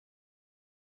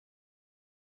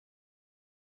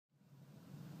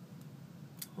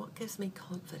What gives me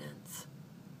confidence?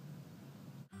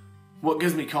 What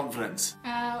gives me confidence?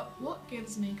 What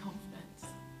gives me confidence?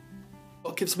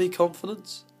 What gives me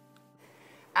confidence?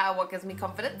 What gives me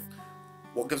confidence?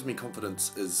 What gives me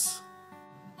confidence is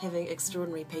Having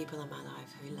extraordinary people in my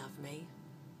life who love me,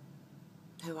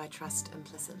 who I trust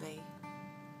implicitly,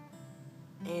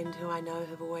 and who I know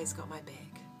have always got my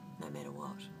back, no matter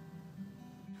what.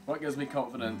 What gives me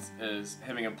confidence is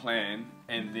having a plan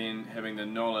and then having the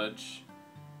knowledge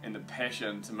and the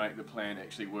passion to make the plan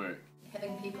actually work.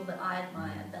 Having people that I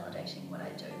admire validating what I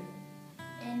do,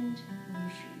 and new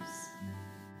shoes.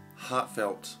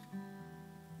 heartfelt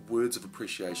words of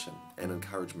appreciation and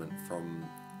encouragement from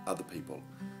other people.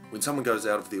 When someone goes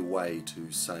out of their way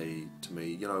to say to me,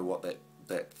 you know what,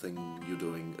 that thing you're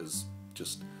doing is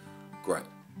just great.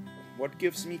 What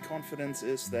gives me confidence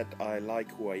is that I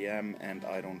like who I am and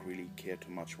I don't really care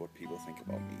too much what people think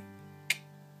about me.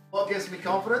 What gives me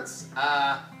confidence?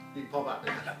 You can pop up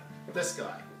now. This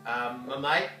guy. My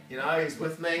mate, you know, he's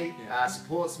with me,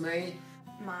 supports me.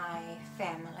 My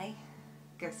family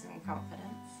gives me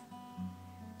confidence,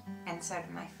 and so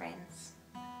do my friends.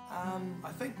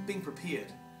 I think being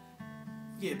prepared.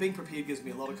 Yeah, being prepared gives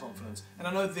me a lot of confidence. And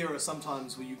I know there are some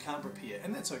times where you can't prepare,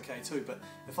 and that's okay too, but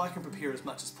if I can prepare as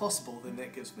much as possible, then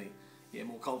that gives me,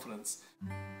 more confidence.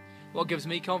 What gives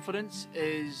me confidence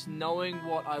is knowing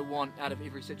what I want out of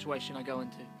every situation I go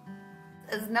into.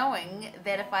 Is knowing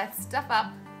that if I stuff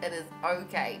up, it is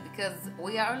okay, because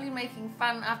we are only making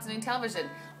fun afternoon television.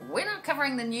 We're not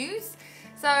covering the news,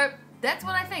 so that's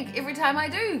what I think every time I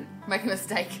do make a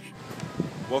mistake.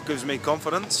 What gives me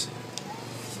confidence?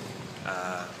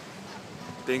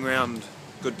 Being around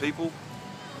good people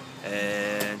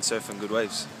and surfing good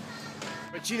waves.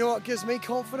 But you know what gives me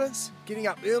confidence? Getting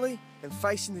up early and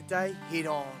facing the day head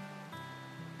on.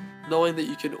 Knowing that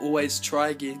you can always try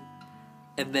again,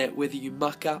 and that whether you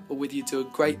muck up or whether you do a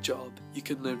great job, you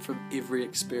can learn from every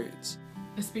experience.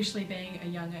 Especially being a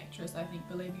young actress, I think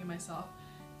believing in myself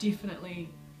definitely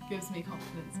gives me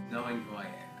confidence. Knowing who I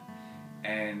am.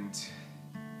 And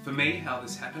for me, how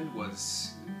this happened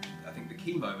was, I think the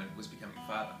key moment was becoming a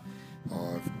father.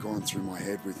 I've gone through my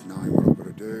head with knowing what I've got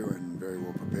to do and very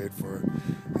well prepared for it,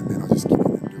 and then I just get in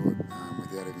and do it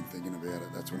without even thinking about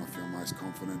it. That's when I feel most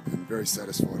confident and very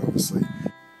satisfied, obviously.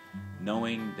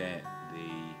 Knowing that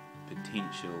the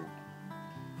potential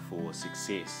for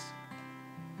success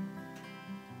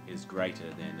is greater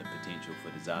than the potential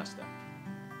for disaster.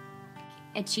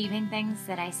 Achieving things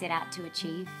that I set out to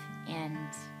achieve and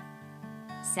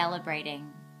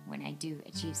celebrating when I do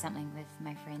achieve something with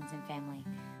my friends and family.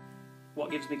 What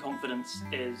gives me confidence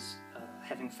is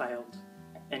having failed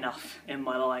enough in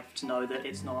my life to know that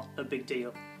it's not a big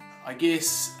deal. I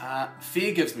guess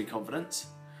fear gives me confidence.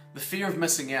 The fear of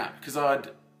missing out, because I'd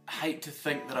hate to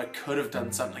think that I could have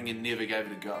done something and never gave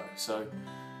it a go. So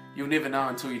you'll never know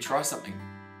until you try something.